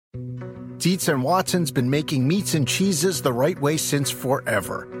Dietz and Watson's been making meats and cheeses the right way since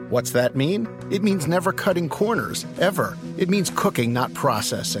forever. What's that mean? It means never cutting corners, ever. It means cooking, not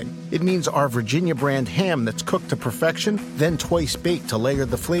processing. It means our Virginia brand ham that's cooked to perfection, then twice baked to layer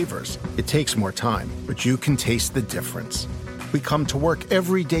the flavors. It takes more time, but you can taste the difference. We come to work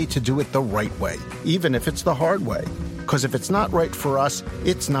every day to do it the right way, even if it's the hard way. Because if it's not right for us,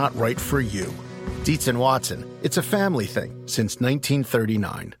 it's not right for you. Dietz and Watson, it's a family thing since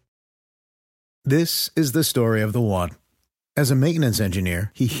 1939. This is the story of the one. As a maintenance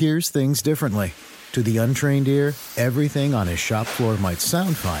engineer, he hears things differently. To the untrained ear, everything on his shop floor might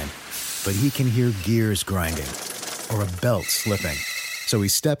sound fine, but he can hear gears grinding or a belt slipping. So he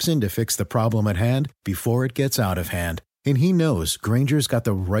steps in to fix the problem at hand before it gets out of hand. And he knows Grainger's got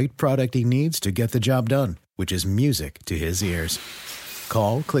the right product he needs to get the job done, which is music to his ears.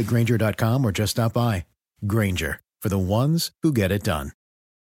 Call, click Grainger.com, or just stop by. Grainger, for the ones who get it done.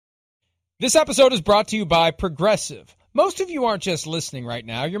 This episode is brought to you by Progressive. Most of you aren't just listening right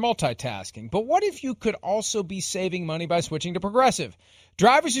now, you're multitasking. But what if you could also be saving money by switching to Progressive?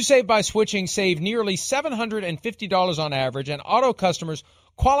 Drivers who save by switching save nearly $750 on average, and auto customers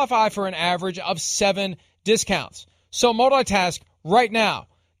qualify for an average of 7 discounts. So multitask right now.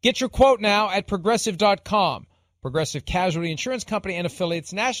 Get your quote now at Progressive.com. Progressive Casualty Insurance Company and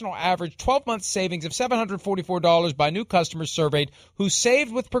affiliates, national average 12-month savings of $744 by new customers surveyed who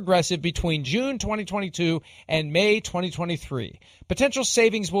saved with Progressive between June 2022 and May 2023. Potential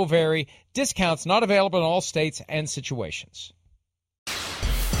savings will vary. Discounts not available in all states and situations.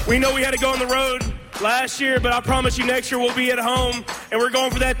 We know we had to go on the road last year, but I promise you next year we'll be at home, and we're going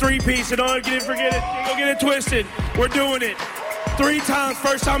for that three-piece, so don't forget it. Don't get it twisted. We're doing it. 3 times,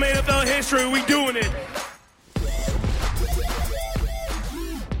 first time in NFL history, we doing it.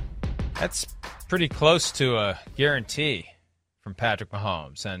 That's pretty close to a guarantee from Patrick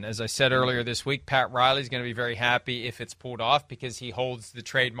Mahomes. And as I said earlier this week, Pat Riley's going to be very happy if it's pulled off because he holds the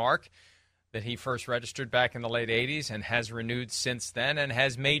trademark that he first registered back in the late 80s and has renewed since then and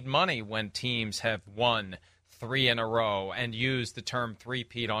has made money when teams have won 3 in a row and used the term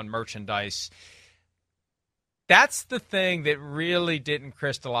three-peat on merchandise. That's the thing that really didn't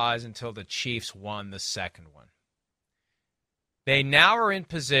crystallize until the Chiefs won the second one. They now are in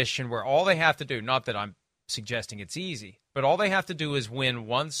position where all they have to do, not that I'm suggesting it's easy, but all they have to do is win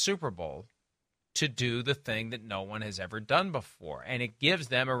one Super Bowl to do the thing that no one has ever done before. And it gives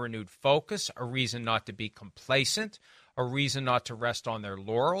them a renewed focus, a reason not to be complacent, a reason not to rest on their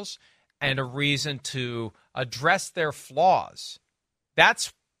laurels, and a reason to address their flaws.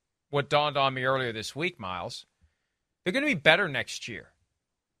 That's what dawned on me earlier this week, Miles. They're going to be better next year.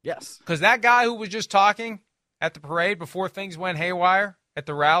 Yes. Because that guy who was just talking at the parade before things went haywire at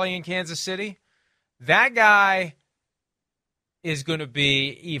the rally in Kansas City, that guy is going to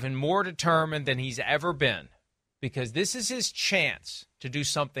be even more determined than he's ever been because this is his chance to do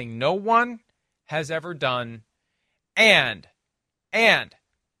something no one has ever done. And kind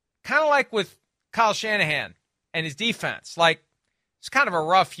of like with Kyle Shanahan and his defense, like it's kind of a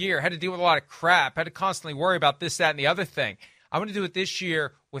rough year, had to deal with a lot of crap, had to constantly worry about this, that, and the other thing. I'm going to do it this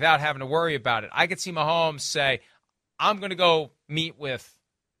year without having to worry about it. I could see Mahomes say, I'm going to go meet with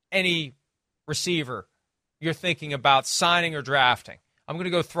any receiver you're thinking about signing or drafting. I'm going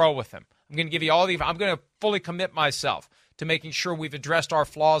to go throw with him. I'm going to give you all I'm going to fully commit myself to making sure we've addressed our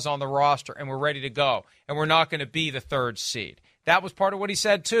flaws on the roster and we're ready to go. And we're not going to be the 3rd seed. That was part of what he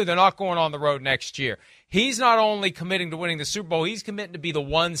said, too. They're not going on the road next year. He's not only committing to winning the Super Bowl, he's committing to be the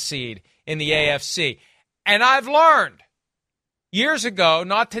 1 seed in the AFC. And I've learned years ago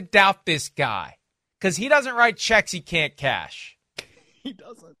not to doubt this guy because he doesn't write checks he can't cash. He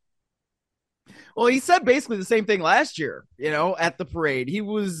doesn't. Well, he said basically the same thing last year, at the parade. He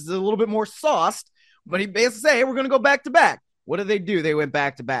was a little bit more sauced, but he basically said, hey, we're going to go back to back. What did they do? They went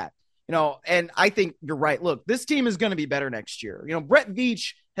back to back. And I think you're right. Look, this team is going to be better next year. Brett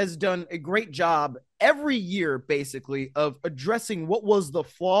Veach has done a great job every year, basically, of addressing what was the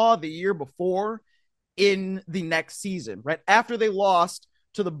flaw the year before in the next season, right? After they lost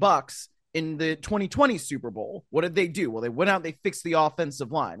to the Bucs in the 2020 Super Bowl, what did they do? Well, they went out, they fixed the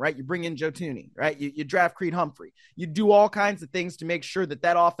offensive line, right? You bring in Joe Thuney, right? You draft Creed Humphrey. You do all kinds of things to make sure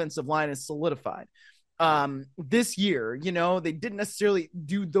that offensive line is solidified. This year, they didn't necessarily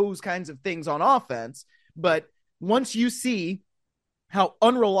do those kinds of things on offense, but once you see how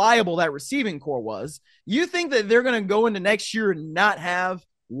unreliable that receiving core was, you think that they're going to go into next year and not have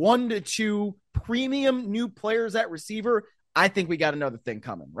 1 to 2 premium new players at receiver. I think we got another thing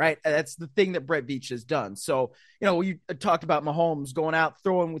coming, right? That's the thing that Brett Veach has done. So, you talked about Mahomes going out,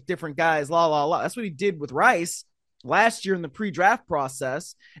 throwing with different guys, la, la, la. That's what he did with Rice. last year in the pre-draft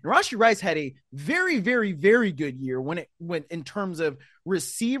process. And Rashee Rice had a very, very, very good year when it went in terms of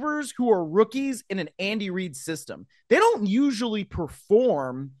receivers who are rookies in an Andy Reid system. They don't usually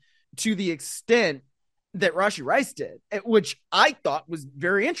perform to the extent that Rashee Rice did, which I thought was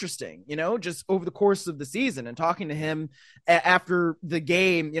very interesting, just over the course of the season, and talking to him after the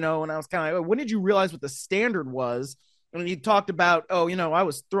game, and I was kind of like, when did you realize what the standard was? And he talked about, I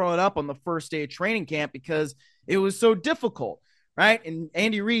was throwing up on the first day of training camp because it was so difficult, right? And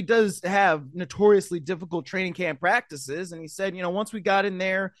Andy Reid does have notoriously difficult training camp practices. And he said, once we got in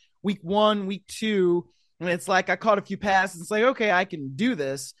there, week 1, week 2, and it's like I caught a few passes. It's like, okay, I can do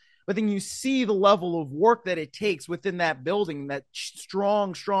this. But then you see the level of work that it takes within that building, that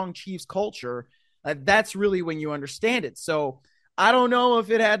strong Chiefs culture. That's really when you understand it. So I don't know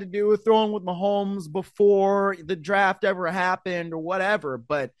if it had to do with throwing with Mahomes before the draft ever happened or whatever,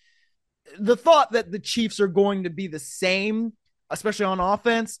 but the thought that the Chiefs are going to be the same, especially on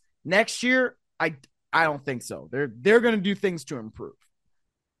offense next year, I don't think so. They're going to do things to improve.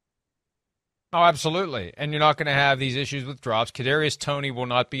 Oh, absolutely. And you're not going to have these issues with drops. Kadarius Toney will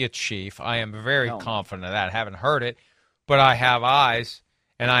not be a Chief. I am very confident of that. I haven't heard it, but I have eyes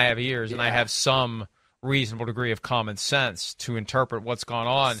and I have ears and I have some reasonable degree of common sense to interpret what's gone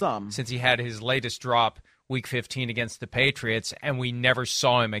on since he had his latest drop week 15 against the Patriots, and we never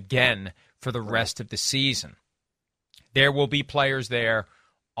saw him again for the rest of the season. There will be players there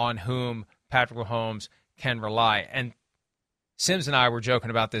on whom Patrick Mahomes can rely. And Sims and I were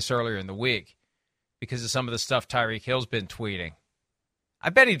joking about this earlier in the week because of some of the stuff Tyreek Hill's been tweeting. I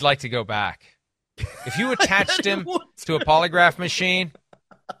bet he'd like to go back. If you attached him to a polygraph machine,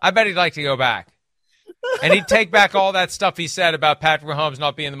 I bet he'd like to go back. And he'd take back all that stuff he said about Patrick Mahomes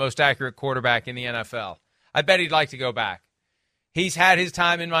not being the most accurate quarterback in the NFL. I bet he'd like to go back. He's had his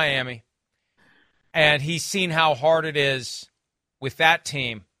time in Miami, and he's seen how hard it is with that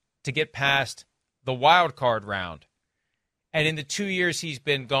team to get past the wild card round. And in the 2 years he's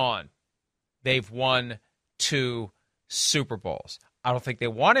been gone, they've won 2 Super Bowls. I don't think they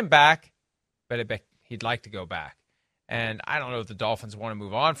want him back, but I bet he'd like to go back. And I don't know if the Dolphins want to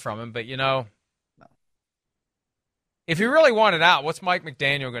move on from him, but, if he really wanted out, what's Mike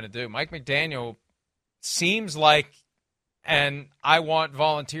McDaniel going to do? Mike McDaniel seems like an I want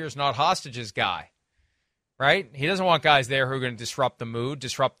volunteers, not hostages guy, right? He doesn't want guys there who are going to disrupt the mood,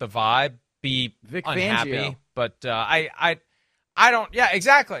 disrupt the vibe, be Vic unhappy. Fangio. But I don't. Yeah,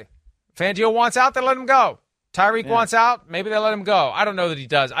 exactly. Fangio wants out, they let him go. Tyreek wants out, maybe they let him go. I don't know that he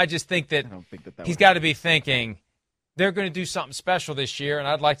does. I just think that he's got to be thinking they're going to do something special this year, and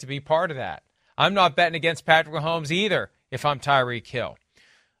I'd like to be part of that. I'm not betting against Patrick Mahomes either if I'm Tyreek Hill.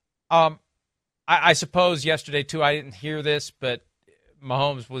 I suppose yesterday, too, I didn't hear this, but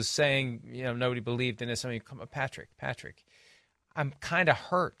Mahomes was saying, nobody believed in this. I mean, come on, Patrick, I'm kind of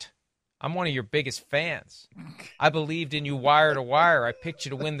hurt. I'm one of your biggest fans. I believed in you wire to wire. I picked you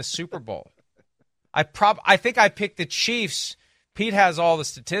to win the Super Bowl. I think I picked the Chiefs. Pete has all the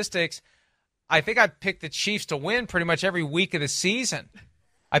statistics. I think I picked the Chiefs to win pretty much every week of the season.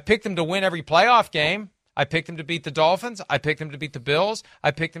 I picked them to win every playoff game. I picked them to beat the Dolphins. I picked them to beat the Bills.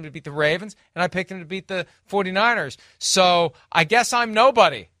 I picked them to beat the Ravens. And I picked them to beat the 49ers. So I guess I'm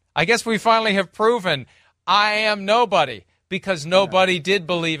nobody. I guess we finally have proven I am nobody because nobody did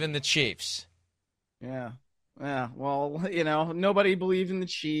believe in the Chiefs. Yeah. Yeah. Well, nobody believed in the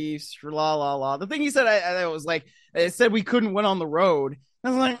Chiefs. La. The thing he said, I was like, it said we couldn't win on the road. I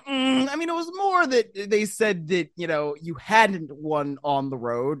was like, it was more that they said that, you hadn't won on the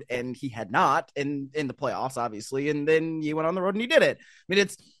road, and he had not in the playoffs, obviously. And then he went on the road and he did it.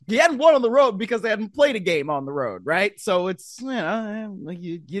 He hadn't won on the road because they hadn't played a game on the road, right? So it's,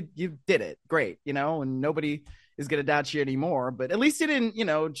 you did it. Great, and nobody is going to doubt you anymore. But at least you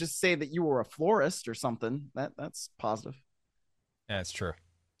didn't, just say that you were a florist or something. That's positive. That's true.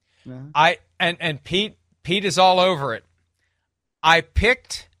 Yeah. And Pete is all over it. I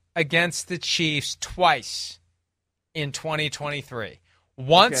picked against the Chiefs twice in 2023.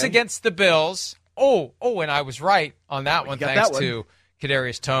 Once against the Bills. Oh, and I was right on that one thanks to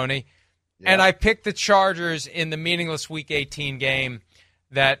Kadarius Toney. Yeah. And I picked the Chargers in the meaningless Week 18 game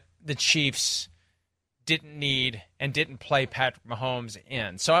that the Chiefs didn't need and didn't play Patrick Mahomes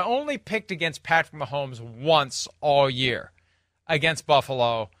in. So I only picked against Patrick Mahomes once all year against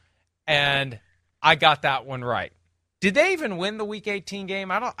Buffalo, and I got that one right. Did they even win the Week 18 game?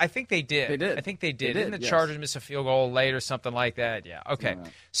 I think they did. They did. I think they did. Didn't the Chargers miss a field goal late or something like that? Yeah. Okay. Yeah.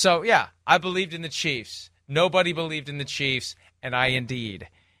 So, I believed in the Chiefs. Nobody believed in the Chiefs, and I indeed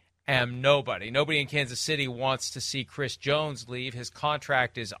am nobody. Nobody in Kansas City wants to see Chris Jones leave. His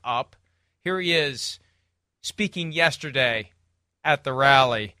contract is up. Here he is speaking yesterday at the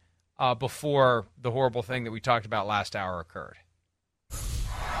rally before the horrible thing that we talked about last hour occurred.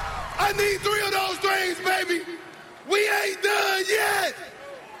 I need 3 of those things, baby. We ain't done yet.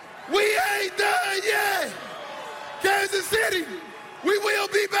 We ain't done yet. Kansas City, we will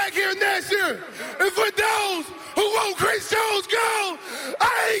be back here next year. And for those who want Chris Jones gone,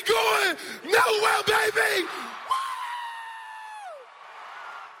 I ain't going nowhere, baby.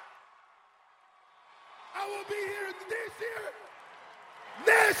 I will be here this year,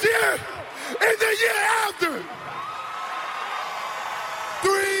 next year, and the year after.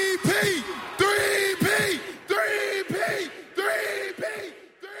 3P, 3P, 3P, 3P,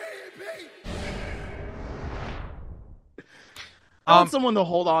 3P. I want someone to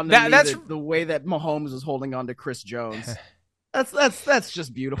hold on to that's the way that Mahomes is holding on to Chris Jones. That's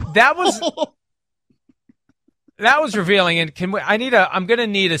just beautiful. That was revealing. And I'm going to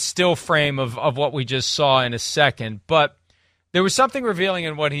need a still frame of what we just saw in a second. But there was something revealing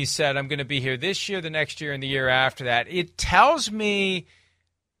in what he said. I'm going to be here this year, the next year, and the year after that. It tells me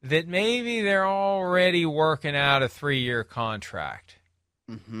that maybe they're already working out a 3-year contract.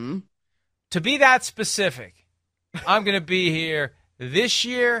 Mm-hmm. To be that specific, I'm going to be here this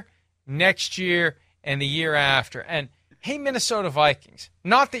year, next year, and the year after. And, hey, Minnesota Vikings,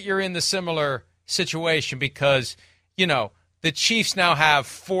 not that you're in the similar situation because, the Chiefs now have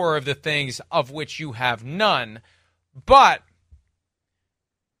 4 of the things of which you have none. But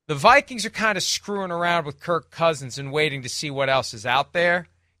the Vikings are kind of screwing around with Kirk Cousins and waiting to see what else is out there.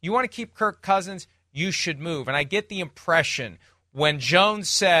 You want to keep Kirk Cousins, you should move. And I get the impression when Jones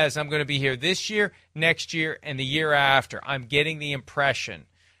says, I'm going to be here this year, next year, and the year after, I'm getting the impression,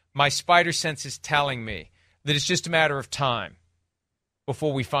 my spider sense is telling me that it's just a matter of time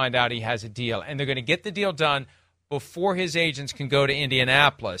before we find out he has a deal. And they're going to get the deal done before his agents can go to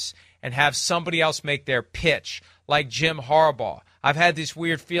Indianapolis and have somebody else make their pitch, like Jim Harbaugh. I've had this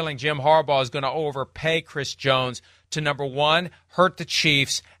weird feeling Jim Harbaugh is going to overpay Chris Jones to, number 1, hurt the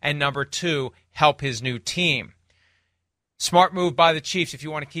Chiefs, and number 2, help his new team. Smart move by the Chiefs. If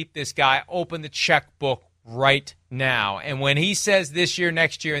you want to keep this guy, open the checkbook right now. And when he says this year,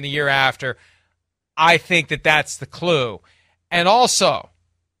 next year, and the year after, I think that that's the clue. And also,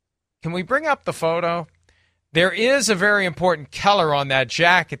 can we bring up the photo? There is a very important color on that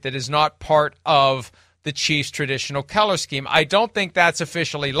jacket that is not part of the Chiefs' traditional color scheme. I don't think that's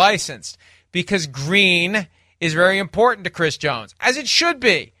officially licensed because green is very important to Chris Jones, as it should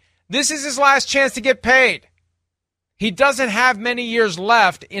be. This is his last chance to get paid. He doesn't have many years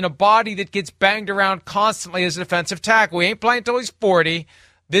left in a body that gets banged around constantly as a defensive tackle. He ain't playing until he's 40.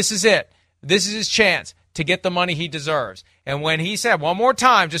 This is it. This is his chance to get the money he deserves. And when he said, one more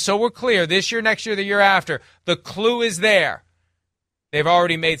time, just so we're clear, this year, next year, the year after, the clue is there. They've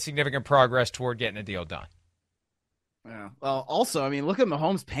already made significant progress toward getting a deal done. Yeah. Well, also, look at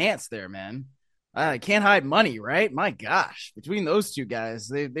Mahomes' pants there, man. Can't hide money, right? My gosh. Between those two guys,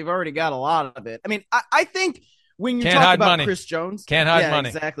 they've already got a lot of it. I think when you talk about money. Chris Jones. Can't hide money.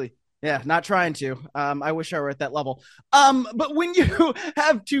 Exactly. Yeah, not trying to. I wish I were at that level. But when you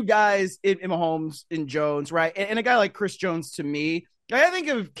have two guys in Mahomes and Jones, right, and a guy like Chris Jones, to me, I think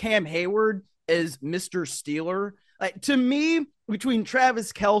of Cam Hayward as Mr. Steeler. To me, between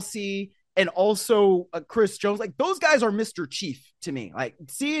Travis Kelce and also Chris Jones, those guys are Mr. Chief to me.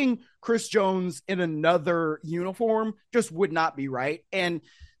 Seeing Chris Jones in another uniform just would not be right. And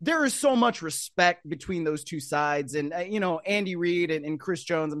there is so much respect between those two sides. And, Andy Reid and Chris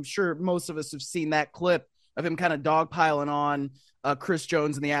Jones, I'm sure most of us have seen that clip of him kind of dogpiling on Chris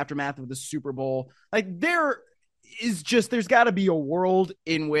Jones in the aftermath of the Super Bowl. There's got to be a world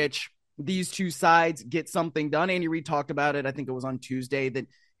in which these two sides get something done. Andy Reid talked about it. I think it was on Tuesday that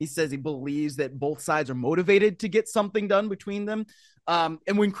he says he believes that both sides are motivated to get something done between them. And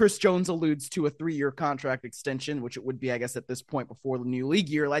when Chris Jones alludes to a 3-year contract extension, which it would be, I guess, at this point before the new league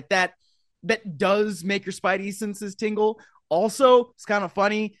year, that does make your spidey senses tingle. Also, it's kind of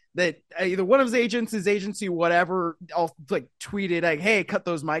funny that either one of his agents, his agency, whatever, all tweeted hey, cut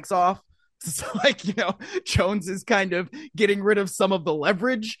those mics off. So Jones is kind of getting rid of some of the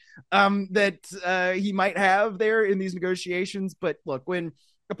leverage that he might have there in these negotiations. But look, when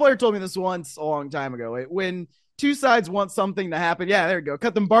a player told me this once a long time ago, when two sides want something to happen, yeah, there you go.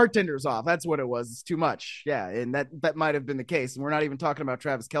 Cut them bartenders off. That's what it was. It's too much. Yeah. And that might've been the case. And we're not even talking about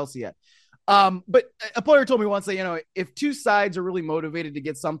Travis Kelce yet. But a player told me once that, if two sides are really motivated to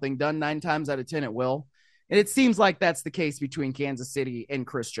get something done 9 times out of 10, it will. And it seems like that's the case between Kansas City and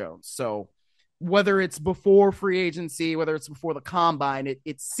Chris Jones. So whether it's before free agency, whether it's before the combine,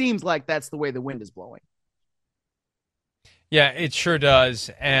 it seems like that's the way the wind is blowing. Yeah, it sure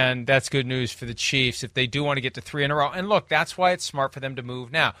does, and that's good news for the Chiefs if they do want to get to 3 in a row. And look, that's why it's smart for them to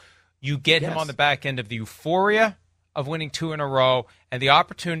move now. You get him on the back end of the euphoria of winning 2 in a row and the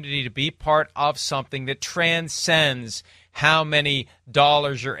opportunity to be part of something that transcends how many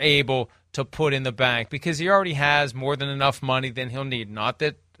dollars you're able to put in the bank, because he already has more than enough money than he'll need. Not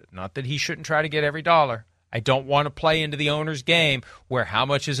that he shouldn't try to get every dollar. I don't want to play into the owner's game where how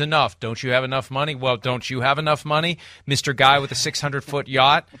much is enough? Don't you have enough money? Well, don't you have enough money, Mr. Guy with a 600-foot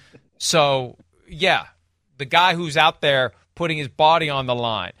yacht? So, yeah, the guy who's out there putting his body on the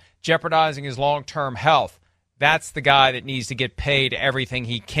line, jeopardizing his long-term health, that's the guy that needs to get paid everything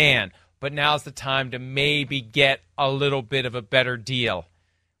he can. But now's the time to maybe get a little bit of a better deal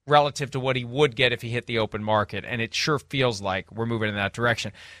relative to what he would get if he hit the open market, and it sure feels like we're moving in that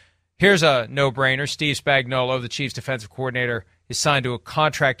direction. Here's a no-brainer. Steve Spagnuolo, the Chiefs defensive coordinator, is signed to a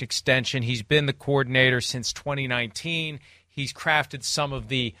contract extension. He's been the coordinator since 2019. He's crafted some of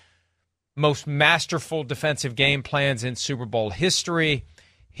the most masterful defensive game plans in Super Bowl history.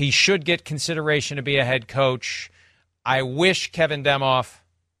 He should get consideration to be a head coach. I wish Kevin Demoff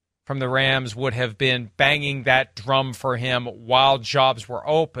from the Rams would have been banging that drum for him while jobs were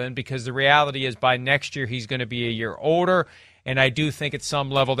open, because the reality is by next year he's going to be a year older. And I do think at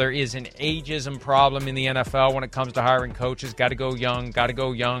some level there is an ageism problem in the NFL when it comes to hiring coaches. Got to go young, got to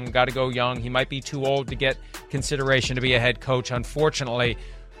go young, got to go young. He might be too old to get consideration to be a head coach, unfortunately.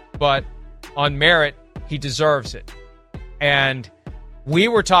 But on merit, he deserves it. And we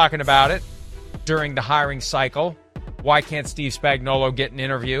were talking about it during the hiring cycle. Why can't Steve Spagnuolo get an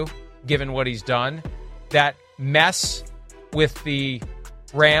interview, given what he's done? That mess with the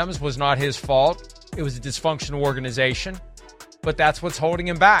Rams was not his fault. It was a dysfunctional organization. But that's what's holding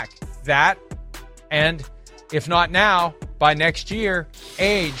him back. That, and if not now, by next year,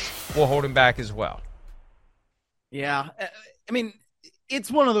 age will hold him back as well. Yeah. I mean, it's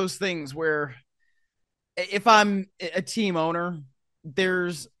one of those things where if I'm a team owner,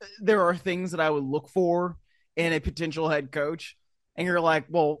 there are things that I would look for in a potential head coach. And you're like,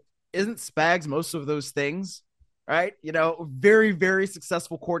 well, isn't Spags most of those things? Right? You know, very, very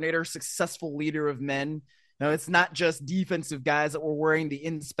successful coordinator, successful leader of men. No, it's not just defensive guys that were wearing the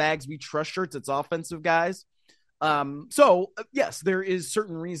In Spags We Trust shirts. It's offensive guys. So yes, there is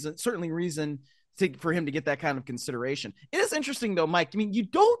certainly reason for him to get that kind of consideration. It is interesting though, Mike. I mean, you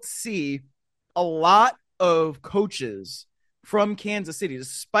don't see a lot of coaches from Kansas City,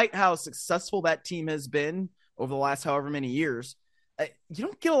 despite how successful that team has been over the last however many years. You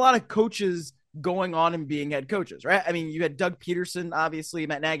don't get a lot of coaches going on and being head coaches, right? I mean, you had Doug Peterson, obviously.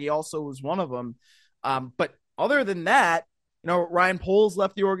 Matt Nagy also was one of them. But other than that, you know, Ryan Poles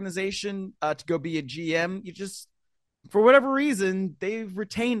left the organization to go be a GM. You just, for whatever reason, they've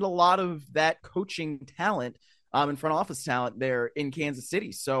retained a lot of that coaching talent and front office talent there in Kansas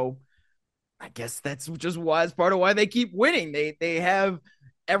City. So I guess that's just why it's part of why they keep winning. They have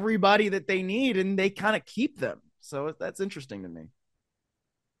everybody that they need and they kind of keep them. So that's interesting to me.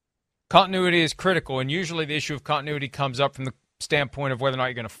 Continuity is critical, and usually the issue of continuity comes up from the standpoint of whether or not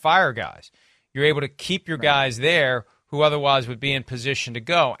you're going to fire guys. You're able to keep your guys there who otherwise would be in position to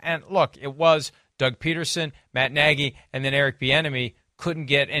go. And look, it was Doug Peterson, Matt Nagy, and then Eric Bieniemy couldn't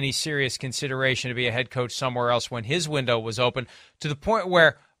get any serious consideration to be a head coach somewhere else when his window was open, to the point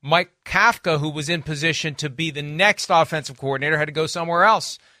where Mike Kafka, who was in position to be the next offensive coordinator, had to go somewhere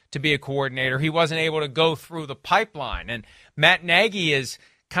else to be a coordinator. He wasn't able to go through the pipeline. And Matt Nagy is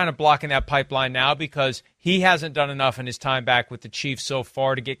kind of blocking that pipeline now because he hasn't done enough in his time back with the Chiefs so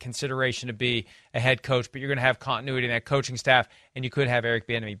far to get consideration to be a head coach. But you're going to have continuity in that coaching staff, and you could have Eric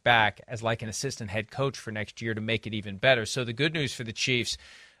Bieniemy back as like an assistant head coach for next year to make it even better. So the good news for the Chiefs,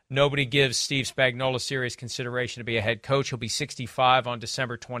 nobody gives Steve Spagnuolo serious consideration to be a head coach. He'll be 65 on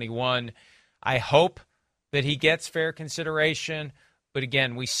December 21. I hope that he gets fair consideration. But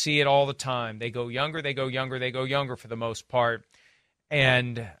again, we see it all the time. They go younger, they go younger, they go younger for the most part.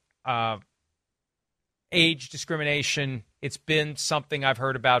 And age discrimination, it's been something I've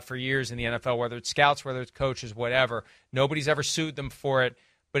heard about for years in the NFL, whether it's scouts, whether it's coaches, whatever. Nobody's ever sued them for it,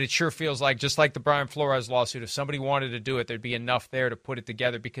 but it sure feels like, just like the Brian Flores lawsuit, if somebody wanted to do it, there'd be enough there to put it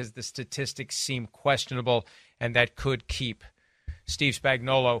together because the statistics seem questionable, and that could keep Steve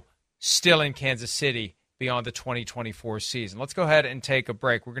Spagnuolo still in Kansas City beyond the 2024 season. Let's go ahead and take a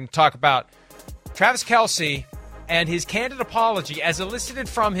break. We're going to talk about Travis Kelce and his candid apology as elicited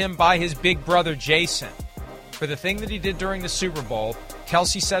from him by his big brother Jason for the thing that he did during the Super Bowl.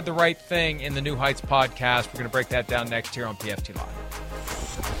 Kelce said the right thing in the New Heights podcast. We're going to break that down next here on PFT Live.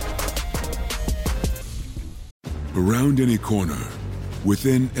 Around any corner,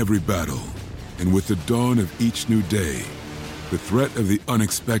 within every battle, and with the dawn of each new day, The threat of the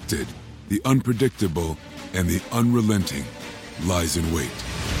unexpected, the unpredictable, and the unrelenting lies in wait.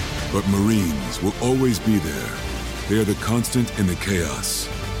 But Marines will always be there. They are the constant in the chaos.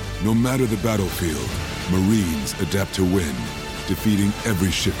 No matter the battlefield, Marines adapt to win, defeating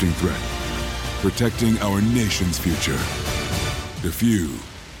every shifting threat, protecting our nation's future. The few,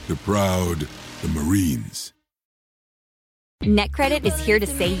 the proud, the Marines. NetCredit is here to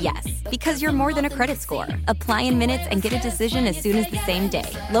say yes, because you're more than a credit score. Apply in minutes and get a decision as soon as the same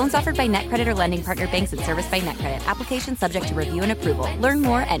day. Loans offered by NetCredit or lending partner banks and serviced by NetCredit. Application subject to review and approval. Learn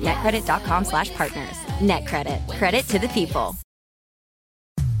more at netcredit.com/partners. NetCredit. Credit to the people.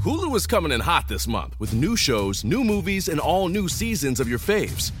 Hulu is coming in hot this month with new shows, new movies, and all new seasons of your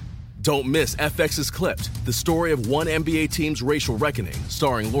faves. Don't miss FX's Clipped, the story of one NBA team's racial reckoning,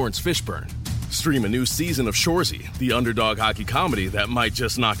 starring Lawrence Fishburne. Stream a new season of Shoresy, the underdog hockey comedy that might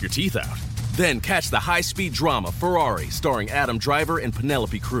just knock your teeth out. Then catch the high-speed drama Ferrari, starring Adam Driver and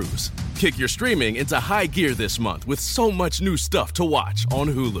Penelope Cruz. Kick your streaming into high gear this month with so much new stuff to watch on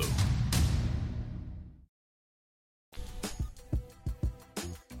Hulu.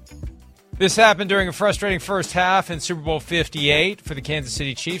 This happened during a frustrating first half in Super Bowl 58 for the Kansas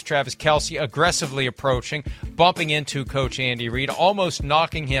City Chiefs. Travis Kelce aggressively approaching, bumping into Coach Andy Reid, almost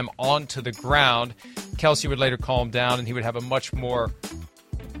knocking him onto the ground. Kelce would later calm down, and he would have a much more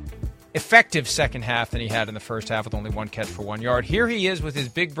effective second half than he had in the first half with only one catch for 1 yard. Here he is with his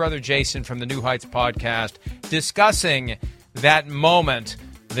big brother Jason from the New Heights podcast discussing that moment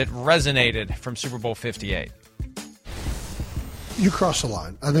that resonated from Super Bowl 58. You cross the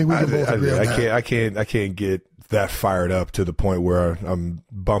line. I think we can both agree on that. I can't get that fired up to the point where I'm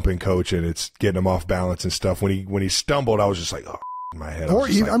bumping Coach and it's getting him off balance and stuff. When he stumbled, I was just like, oh, in my head. Or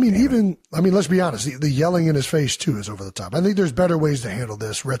even, let's be honest. The yelling in his face too is over the top. I think there's better ways to handle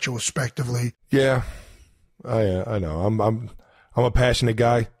this retrospectively. Yeah, I know. I'm a passionate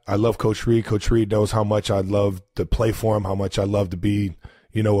guy. I love Coach Reid. Coach Reid knows how much I love to play for him, how much I love to be,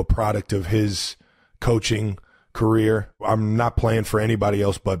 a product of his coaching career. I'm not playing for anybody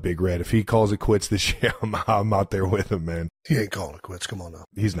else but Big Red. If he calls it quits this year, I'm out there with him, man. He ain't calling it quits. Come on now.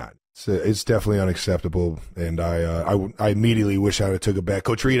 He's not. It's definitely unacceptable, and I immediately wish I would have took it back.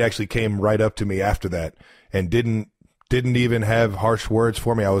 Coach Reid actually came right up to me after that and didn't even have harsh words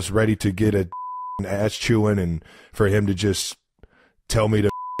for me. I was ready to get a ass chewing and for him to just tell me to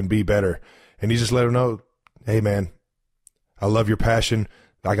be better. And he just let him know, hey, man, I love your passion.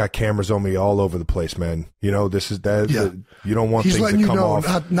 I got cameras on me all over the place, man. This is that. Yeah. You don't want He's things to come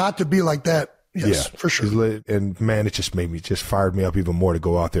off. Not to be like that. Yes, for sure. And man, it just fired me up even more to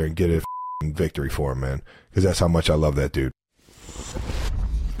go out there and get a victory for him, man. Because that's how much I love that dude.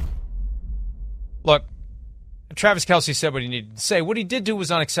 Look, Travis Kelce said what he needed to say. What he did do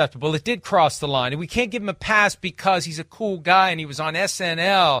was unacceptable. It did cross the line. And we can't give him a pass because he's a cool guy and he was on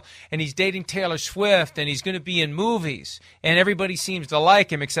SNL and he's dating Taylor Swift and he's going to be in movies. And everybody seems to like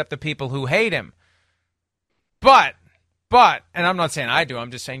him except the people who hate him. But, and I'm not saying I do,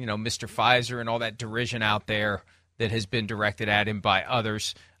 I'm just saying, Mr. Pfizer and all that derision out there that has been directed at him by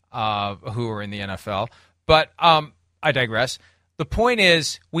others who are in the NFL. But I digress. The point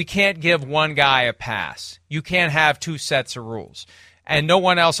is, we can't give one guy a pass. You can't have two sets of rules. And no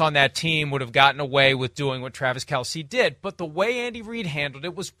one else on that team would have gotten away with doing what Travis Kelce did. But the way Andy Reid handled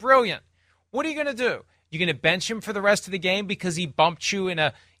it was brilliant. What are you going to do? You're going to bench him for the rest of the game because he bumped you in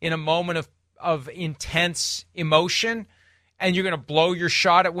a moment of intense emotion? And you're going to blow your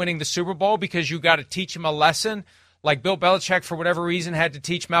shot at winning the Super Bowl because you got to teach him a lesson? Like Bill Belichick, for whatever reason, had to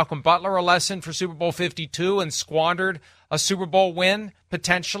teach Malcolm Butler a lesson for Super Bowl 52 and squandered a Super Bowl win,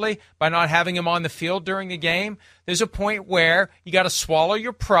 potentially, by not having him on the field during the game. There's a point where you got to swallow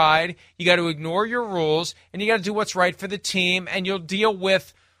your pride, you got to ignore your rules, and you got to do what's right for the team, and you'll deal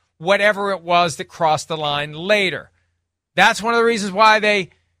with whatever it was that crossed the line later. That's one of the reasons why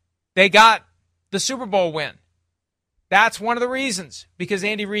they got the Super Bowl win. That's one of the reasons, because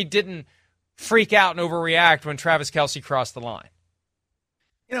Andy Reid didn't freak out and overreact when Travis Kelce crossed the line.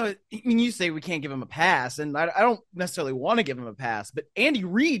 You say we can't give him a pass, and I don't necessarily want to give him a pass, but Andy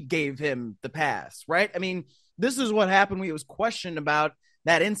Reid gave him the pass, right? This is what happened when he was questioned about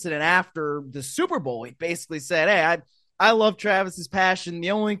that incident after the Super Bowl. He basically said, hey, I love Travis's passion.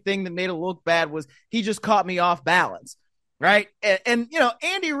 The only thing that made it look bad was he just caught me off balance, right? And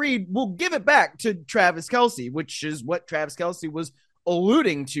Andy Reid will give it back to Travis Kelce, which is what Travis Kelce was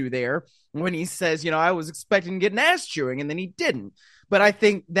alluding to there when he says, I was expecting to get an ass chewing, and then he didn't. But I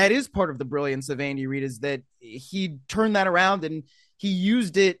think that is part of the brilliance of Andy Reid, is that he turned that around and he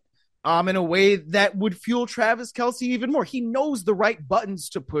used it in a way that would fuel Travis Kelce even more. He knows the right buttons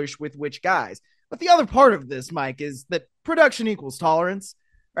to push with which guys. But the other part of this, Mike, is that production equals tolerance,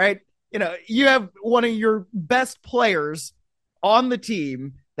 right? You have one of your best players on the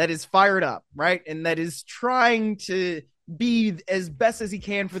team that is fired up, right? And that is trying to be as best as he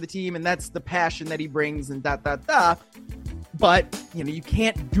can for the team. And that's the passion that he brings and . But, you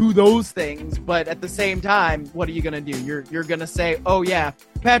can't do those things. But at the same time, what are you going to do? You're going to say, oh, yeah,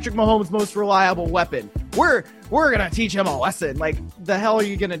 Patrick Mahomes' most reliable weapon. We're going to teach him a lesson. Like, the hell are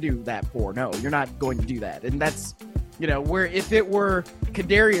you going to do that for? No, you're not going to do that. And that's, where if it were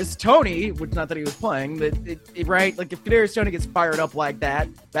Kadarius Toney, which not that he was playing, but right? Like, if Kadarius Toney gets fired up like that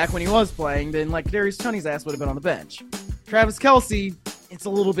back when he was playing, then, like, Kadarius Toney's ass would have been on the bench. Travis Kelce, it's a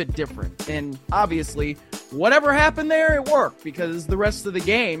little bit different. And obviously, whatever happened there, it worked because the rest of the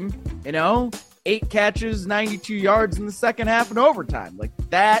game, 8 catches, 92 yards in the second half and overtime. Like,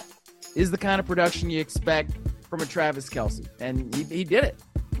 that is the kind of production you expect from a Travis Kelce. And he did it.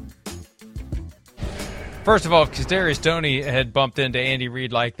 First of all, if Kadarius Toney had bumped into Andy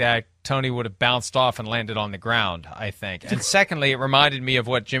Reid like that, Toney would have bounced off and landed on the ground, I think. And secondly, it reminded me of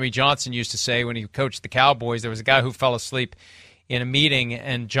what Jimmy Johnson used to say when he coached the Cowboys. There was a guy who fell asleep in a meeting,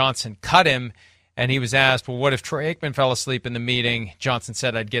 and Johnson cut him, and he was asked, well, what if Troy Aikman fell asleep in the meeting? Johnson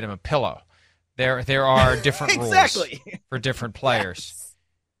said, I'd get him a pillow. There are different exactly. rules for different players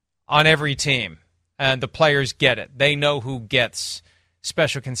on every team, and the players get it. They know who gets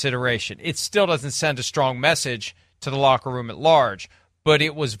special consideration. It still doesn't send a strong message to the locker room at large, but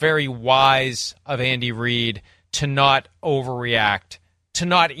it was very wise of Andy Reid to not overreact, to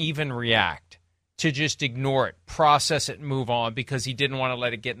not even react, to just ignore it, process it, and move on, because he didn't want to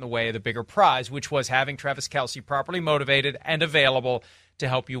let it get in the way of the bigger prize, which was having Travis Kelce properly motivated and available to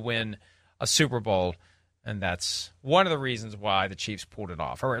help you win a Super Bowl. And that's one of the reasons why the Chiefs pulled it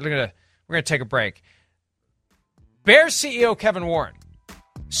off. All right, we're going to take a break. Bears CEO Kevin Warren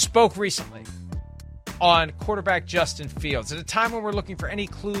spoke recently on quarterback Justin Fields at a time when we're looking for any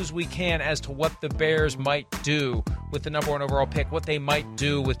clues we can as to what the Bears might do with the number 1 overall pick, what they might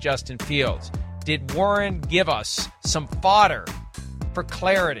do with Justin Fields. Did Warren give us some fodder for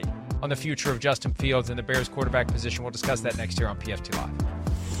clarity on the future of Justin Fields and the Bears quarterback position? We'll discuss that next year on PFT Live.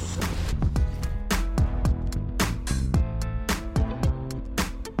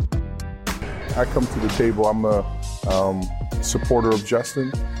 I come to the table, I'm a supporter of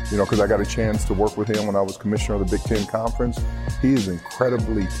Justin, because I got a chance to work with him when I was commissioner of the Big Ten Conference. He is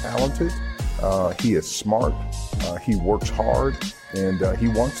incredibly talented. He is smart. He works hard, and he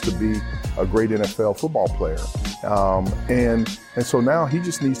wants to be a great NFL football player. And so now he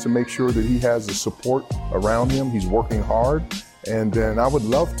just needs to make sure that he has the support around him. He's working hard, and then I would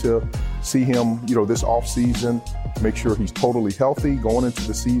love to see him, this offseason, make sure he's totally healthy going into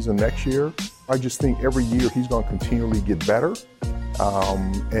the season next year. I just think every year he's going to continually get better.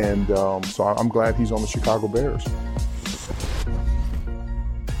 So I'm glad he's on the Chicago Bears.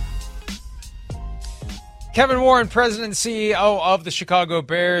 Kevin Warren, President and CEO of the Chicago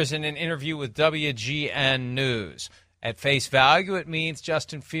Bears, in an interview with WGN News. At face value, it means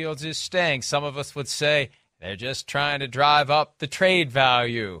Justin Fields is staying. Some of us would say they're just trying to drive up the trade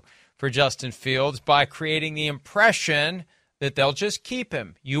value for Justin Fields by creating the impression that they'll just keep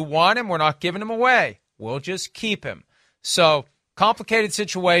him. You want him, we're not giving him away. We'll just keep him. So, complicated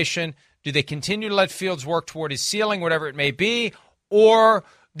situation. Do they continue to let Fields work toward his ceiling, whatever it may be, or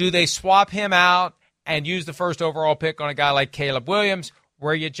do they swap him out and use the first overall pick on a guy like Caleb Williams,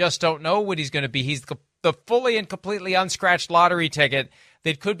 where you just don't know what he's going to be? He's the fully and completely unscratched lottery ticket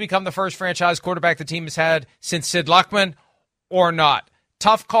that could become the first franchise quarterback the team has had since Sid Luckman, or not.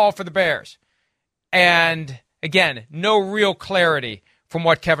 Tough call for the Bears. And again, no real clarity from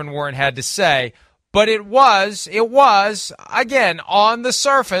what Kevin Warren had to say, but it was, again, on the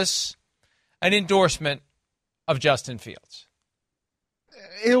surface, an endorsement of Justin Fields.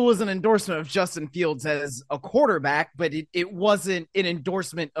 It was an endorsement of Justin Fields as a quarterback, but it wasn't an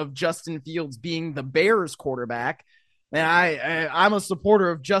endorsement of Justin Fields being the Bears quarterback. And I'm a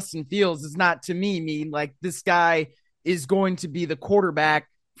supporter of Justin Fields. It's not, to me, mean like this guy is going to be the quarterback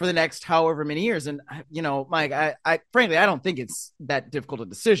for the next however many years. And, Mike, I frankly, I don't think it's that difficult a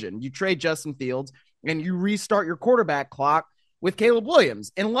decision. You trade Justin Fields and you restart your quarterback clock with Caleb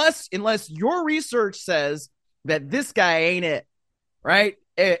Williams, unless your research says that this guy ain't it, right?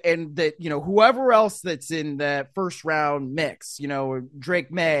 And that, whoever else that's in that first round mix,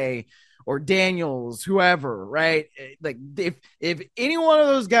 Drake May or Daniels, whoever, right? Like if any one of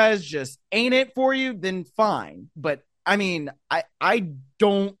those guys just ain't it for you, then fine. But I mean, I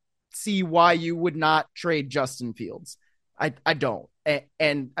don't see why you would not trade Justin Fields. I don't.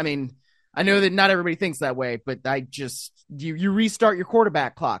 And I mean, I know that not everybody thinks that way, but you restart your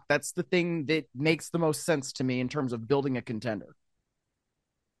quarterback clock. That's the thing that makes the most sense to me in terms of building a contender.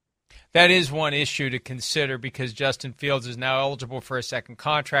 That is one issue to consider because Justin Fields is now eligible for a second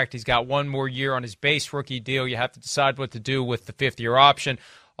contract. He's got one more year on his base rookie deal. You have to decide what to do with the fifth-year option,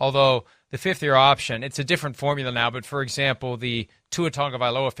 although the fifth-year option, it's a different formula now. But, for example, the Tua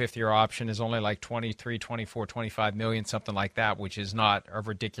Tagovailoa fifth-year option is only like 23, 24, 25 million, something like that, which is not a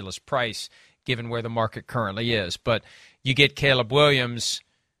ridiculous price given where the market currently is. But you get Caleb Williams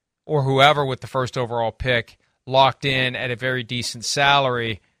or whoever with the first overall pick locked in at a very decent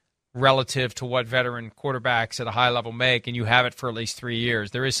salary relative to what veteran quarterbacks at a high level make, and you have it for at least 3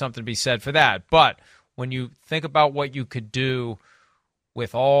 years. There is something to be said for that. But when you think about what you could do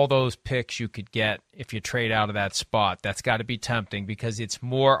with all those picks you could get if you trade out of that spot, that's got to be tempting because it's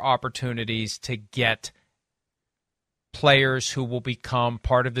more opportunities to get players who will become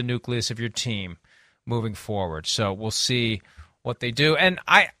part of the nucleus of your team moving forward. So we'll see what they do. And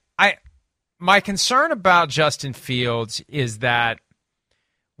my concern about Justin Fields is that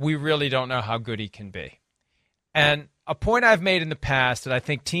we really don't know how good he can be. And a point I've made in the past that I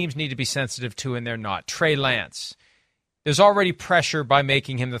think teams need to be sensitive to, and they're not, Trey Lance. There's already pressure by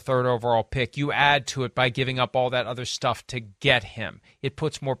making him the third overall pick. You add to it by giving up all that other stuff to get him. It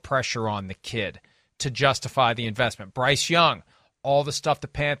puts more pressure on the kid to justify the investment. Bryce Young, all the stuff the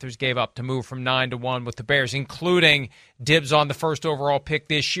Panthers gave up to move from 9-1 with the Bears, including dibs on the first overall pick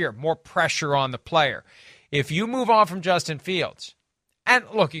this year. More pressure on the player. If you move on from Justin Fields, and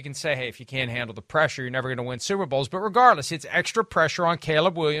look, you can say, hey, if you can't handle the pressure, you're never going to win Super Bowls. But regardless, it's extra pressure on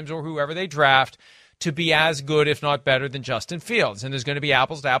Caleb Williams or whoever they draft to be as good, if not better, than Justin Fields. And there's going to be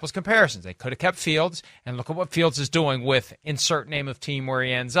apples-to-apples comparisons. They could have kept Fields, and look at what Fields is doing with insert name of team where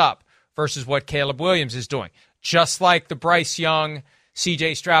he ends up versus what Caleb Williams is doing. Just like the Bryce Young,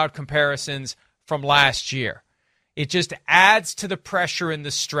 C.J. Stroud comparisons from last year. It just adds to the pressure and the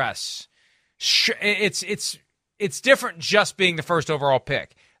stress. It's different just being the first overall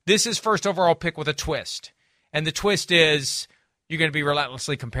pick. This is first overall pick with a twist. And the twist is you're going to be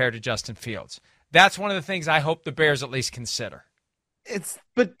relentlessly compared to Justin Fields. That's one of the things I hope the Bears at least consider.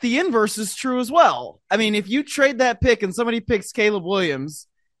 But the inverse is true as well. I mean, if you trade that pick and somebody picks Caleb Williams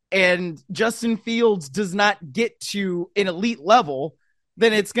and Justin Fields does not get to an elite level,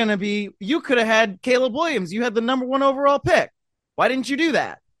 then it's going to be, you could have had Caleb Williams. You had the number 1 overall pick. Why didn't you do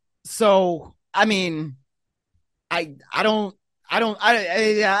that? So, I mean, I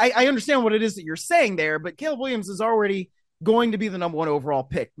understand what it is that you're saying there, but Caleb Williams is already going to be the number 1 overall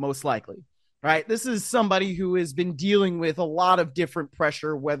pick, most likely, right? This is somebody who has been dealing with a lot of different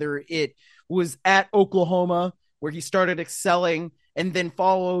pressure, whether it was at Oklahoma, where he started excelling, and then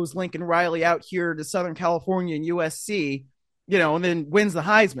follows Lincoln Riley out here to Southern California and USC, and then wins the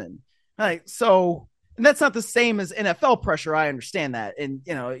Heisman. Right. So, and that's not the same as NFL pressure. I understand that. And,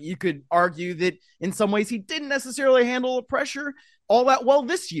 you could argue that in some ways he didn't necessarily handle the pressure all that well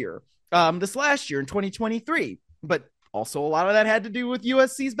this last year in 2023, but also a lot of that had to do with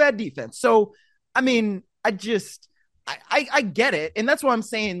USC's bad defense. So, I mean, I get it. And that's why I'm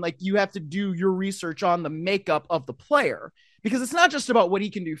saying, like, you have to do your research on the makeup of the player, because it's not just about what he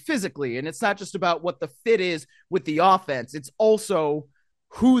can do physically, and it's not just about what the fit is with the offense. It's also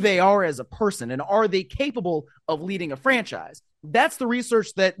who they are as a person, and are they capable of leading a franchise? That's the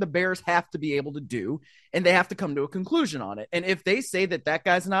research that the Bears have to be able to do, and they have to come to a conclusion on it. And if they say that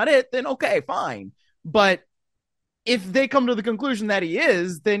guy's not it, then okay, fine. But if they come to the conclusion that he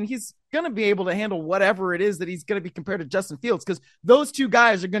is, then he's going to be able to handle whatever it is that he's going to be compared to Justin Fields, because those two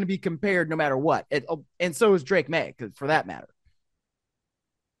guys are going to be compared no matter what. And so is Drake May, for that matter.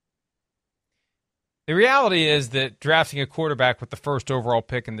 The reality is that drafting a quarterback with the first overall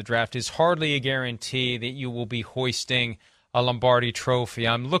pick in the draft is hardly a guarantee that you will be hoisting a Lombardi trophy.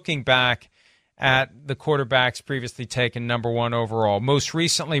 I'm looking back at the quarterbacks previously taken number 1 overall. Most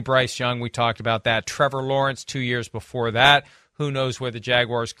recently, Bryce Young, we talked about that. Trevor Lawrence 2 years before that. Who knows where the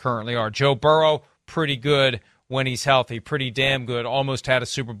Jaguars currently are. Joe Burrow, pretty good when he's healthy, pretty damn good, almost had a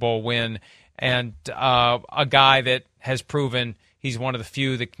Super Bowl win, and a guy that has proven he's one of the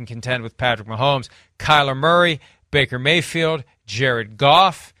few that can contend with Patrick Mahomes. Kyler Murray, Baker Mayfield, Jared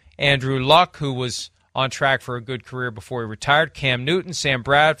Goff, Andrew Luck, who was on track for a good career before he retired, Cam Newton, Sam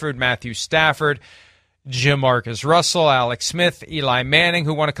Bradford, Matthew Stafford, Jamarcus Russell, Alex Smith, Eli Manning,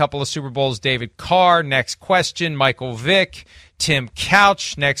 who won a couple of Super Bowls, David Carr. Next question, Michael Vick, Tim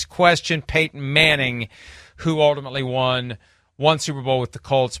Couch. Next question, Peyton Manning, who ultimately won one Super Bowl with the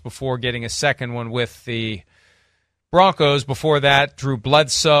Colts before getting a second one with the Broncos. Before that, Drew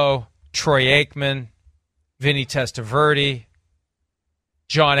Bledsoe, Troy Aikman, Vinny Testaverde,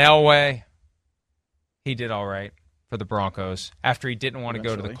 John Elway, he did all right for the Broncos after he didn't want to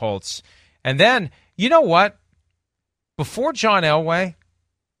go to the Colts. And then, you know what? Before John Elway,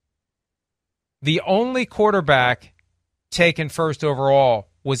 the only quarterback taken first overall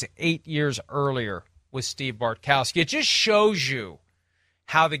was 8 years earlier with Steve Bartkowski. It just shows you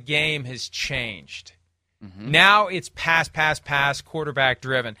how the game has changed. Mm-hmm. Now it's pass, quarterback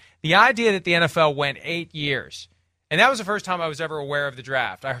driven. The idea that the NFL went 8 years, and that was the first time I was ever aware of the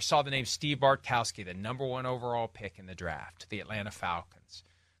draft. I saw the name Steve Bartkowski, the number 1 overall pick in the draft, the Atlanta Falcons.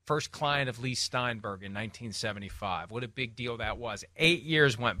 First client of Lee Steinberg in 1975. What a big deal that was. 8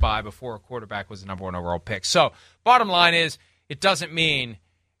 years went by before a quarterback was the number 1 overall pick. So, bottom line is, it doesn't mean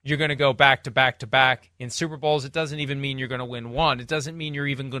you're going to go back to back to back in Super Bowls. It doesn't even mean you're going to win one. It doesn't mean you're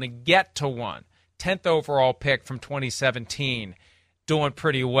even going to get to one. 10th overall pick from 2017, doing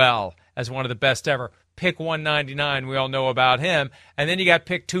pretty well as one of the best ever. Pick 199, we all know about him. And then you got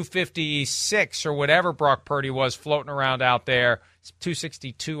pick 256 or whatever Brock Purdy was floating around out there,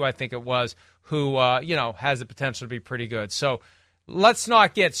 262 I think it was, who has the potential to be pretty good. So let's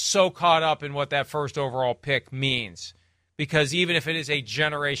not get so caught up in what that first overall pick means, because even if it is a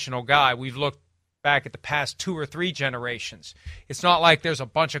generational guy, we've looked back at the past 2 or 3 generations. It's not like there's a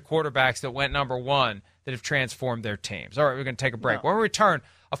bunch of quarterbacks that went number 1 that have transformed their teams. All right, we're going to take a break. When we return,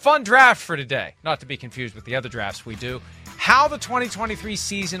 a fun draft for today, not to be confused with the other drafts we do. How the 2023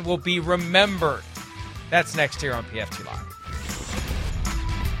 season will be remembered. That's next here on PFT Live.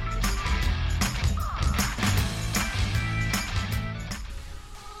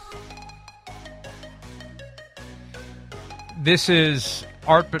 This is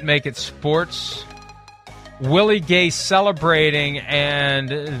Art But Make It Sports. Willie Gay celebrating, and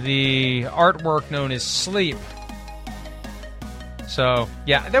the artwork known as Sleep. So,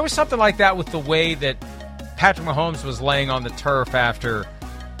 yeah, there was something like that with the way that Patrick Mahomes was laying on the turf after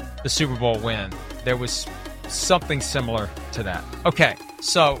the Super Bowl win. There was something similar to that. Okay,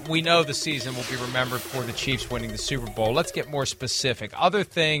 so we know the season will be remembered for the Chiefs winning the Super Bowl. Let's get more specific. Other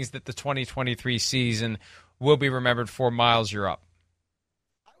things that the 2023 season will be remembered for. Miles, you're up.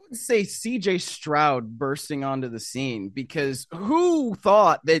 Say CJ Stroud bursting onto the scene, because who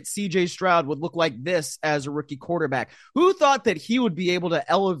thought that CJ Stroud would look like this as a rookie quarterback? Who thought that he would be able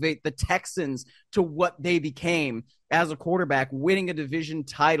to elevate the Texans to what they became as a quarterback, winning a division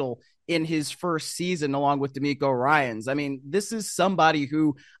title in his first season along with D'Amico Ryans? I mean, this is somebody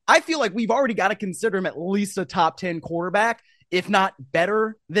who I feel like we've already got to consider him at least a top 10 quarterback, if not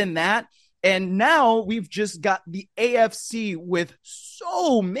better than that. And now we've just got the AFC with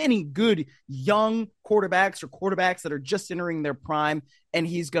so many good young quarterbacks or quarterbacks that are just entering their prime, and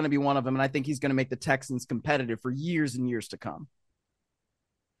he's going to be one of them. And I think he's going to make the Texans competitive for years and years to come.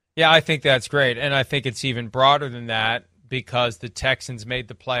 Yeah, I think that's great. And I think it's even broader than that, because the Texans made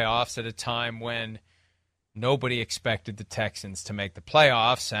the playoffs at a time when nobody expected the Texans to make the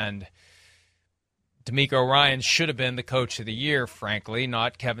playoffs. And D'Amico Ryans should have been the coach of the year, frankly,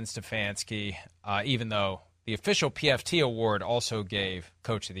 not Kevin Stefanski, even though the official PFT award also gave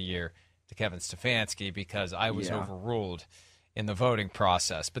coach of the year to Kevin Stefanski, because I was overruled in the voting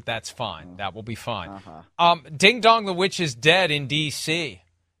process. But that's fine. That will be fine. Ding Dong the Witch is dead in D.C.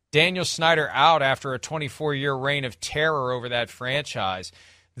 Daniel Snyder out after a 24-year reign of terror over that franchise.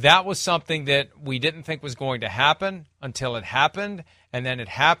 That was something that we didn't think was going to happen until it happened, and then it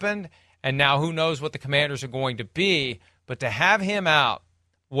happened. And now who knows what the Commanders are going to be. But to have him out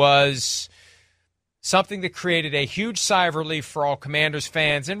was something that created a huge sigh of relief for all Commanders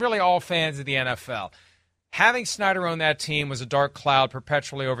fans and really all fans of the NFL. Having Snyder own that team was a dark cloud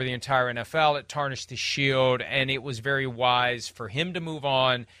perpetually over the entire NFL. It tarnished the shield, and it was very wise for him to move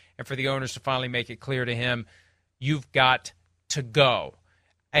on and for the owners to finally make it clear to him, you've got to go.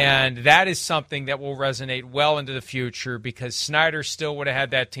 And that is something that will resonate well into the future, because Snyder still would have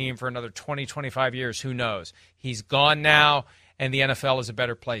had that team for another 20, 25 years. Who knows? He's gone now, and the NFL is a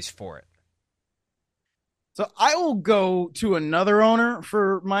better place for it. So I will go to another owner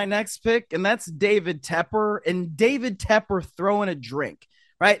for my next pick, and that's David Tepper. And David Tepper throwing a drink,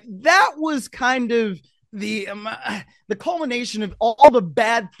 right? That was kind of the culmination of all the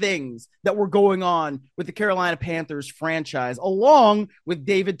bad things that were going on with the Carolina Panthers franchise, along with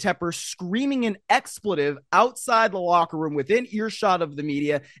David Tepper screaming an expletive outside the locker room within earshot of the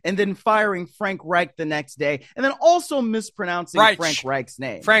media, and then firing Frank Reich the next day, and then also mispronouncing Frank Reich's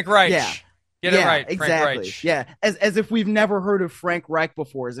name. Frank Reich. Yeah. Get it right. Exactly. Yeah. As if we've never heard of Frank Reich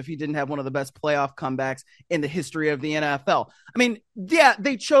before, as if he didn't have one of the best playoff comebacks in the history of the NFL. I mean, yeah,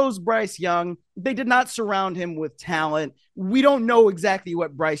 they chose Bryce Young. They did not surround him with talent. We don't know exactly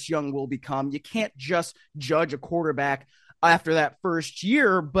what Bryce Young will become. You can't just judge a quarterback after that first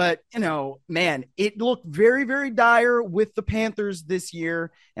year. But, man, it looked very, very dire with the Panthers this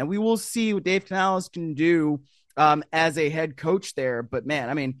year. And we will see what Dave Canales can do as a head coach there. But, man,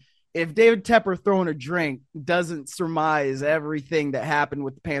 I mean, if David Tepper throwing a drink doesn't surmise everything that happened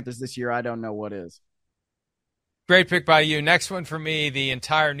with the Panthers this year, I don't know what is. Great pick by you. Next one for me, the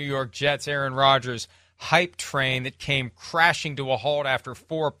entire New York Jets, Aaron Rodgers hype train that came crashing to a halt after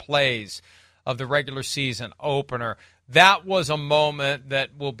 4 plays of the regular season opener. That was a moment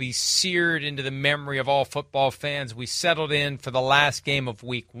that will be seared into the memory of all football fans. We settled in for the last game of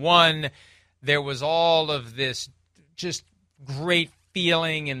week 1. There was all of this just great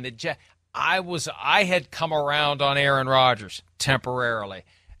feeling in the Jets. I had come around on Aaron Rodgers temporarily,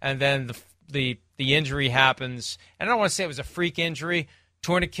 and then the injury happens. And I don't want to say it was a freak injury.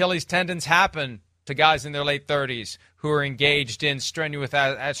 Torn Achilles tendons happen to guys in their late 30s who are engaged in strenuous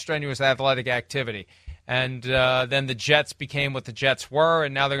athletic activity. And then the Jets became what the Jets were,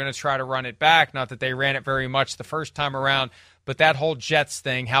 and now they're going to try to run it back. Not that they ran it very much the first time around, but that whole Jets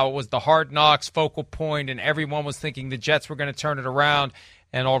thing, how it was the Hard Knocks focal point, and everyone was thinking the Jets were going to turn it around,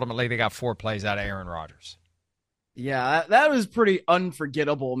 and ultimately they got 4 plays out of Aaron Rodgers. Yeah, that was pretty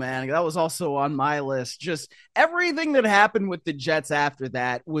unforgettable, man. That was also on my list. Just everything that happened with the Jets after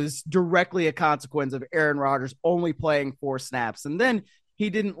that was directly a consequence of Aaron Rodgers only playing 4 snaps. And then he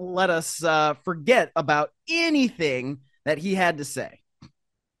didn't let us forget about anything that he had to say.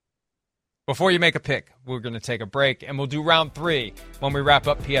 Before you make a pick, we're going to take a break, and we'll do round 3 when we wrap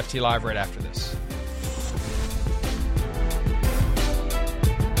up PFT Live right after this.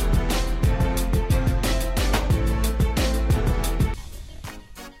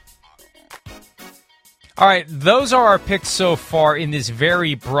 All right, those are our picks so far in this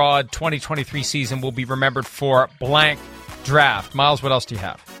very broad 2023 season. Will be remembered for blank draft. Miles, what else do you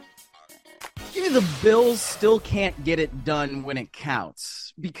have? The Bills still can't get it done when it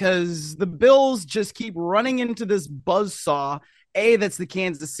counts because the Bills just keep running into this buzzsaw. A, that's the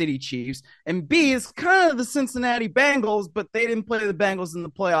Kansas City Chiefs, and B, is kind of the Cincinnati Bengals, but they didn't play the Bengals in the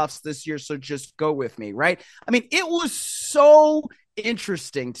playoffs this year, so just go with me, right? I mean, it was so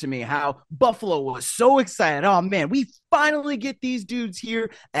interesting to me how Buffalo was so excited. Oh, man, we finally get these dudes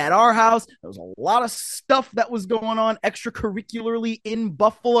here at our house. There was a lot of stuff that was going on extracurricularly in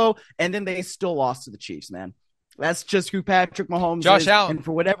Buffalo, and then they still lost to the Chiefs, man. That's just who Patrick Mahomes Josh is, Allen. And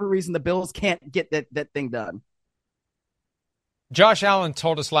for whatever reason, the Bills can't get that thing done. Josh Allen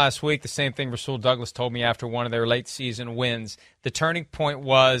told us last week the same thing Rasul Douglas told me after one of their late season wins. The turning point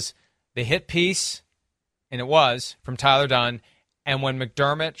was the hit piece, and it was, from Tyler Dunn. And when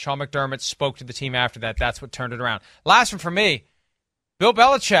Sean McDermott spoke to the team after that, that's what turned it around. Last one for me, Bill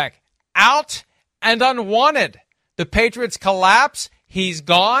Belichick, out and unwanted. The Patriots collapse. He's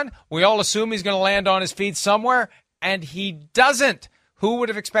gone. We all assume he's going to land on his feet somewhere, and he doesn't. Who would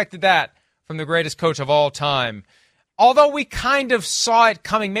have expected that from the greatest coach of all time? Although we kind of saw it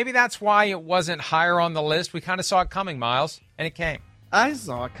coming. Maybe that's why it wasn't higher on the list. We kind of saw it coming, Miles, and it came. I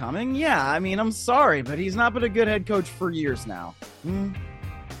saw it coming. Yeah, I mean, I'm sorry, but he's not been a good head coach for years now.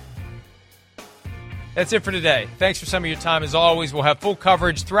 That's it for today. Thanks for some of your time. As always, we'll have full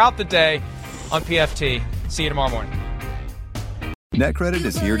coverage throughout the day on PFT. See you tomorrow morning. NetCredit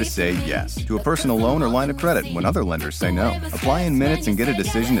is here to say yes to a personal loan or line of credit when other lenders say no. Apply in minutes and get a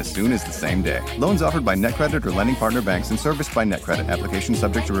decision as soon as the same day. Loans offered by NetCredit or lending partner banks and serviced by NetCredit. Application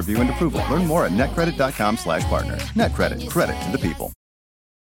subject to review and approval. Learn more at netcredit.com/partner. NetCredit. Credit to the people.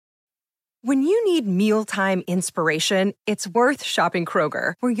 When you need mealtime inspiration, it's worth shopping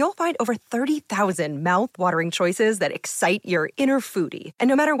Kroger, where you'll find over 30,000 mouth-watering choices that excite your inner foodie. And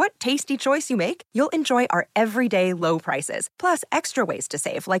no matter what tasty choice you make, you'll enjoy our everyday low prices, plus extra ways to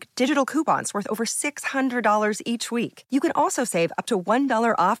save, like digital coupons worth over $600 each week. You can also save up to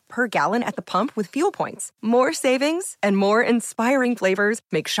 $1 off per gallon at the pump with fuel points. More savings and more inspiring flavors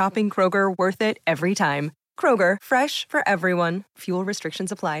make shopping Kroger worth it every time. Kroger, fresh for everyone. Fuel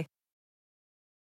restrictions apply.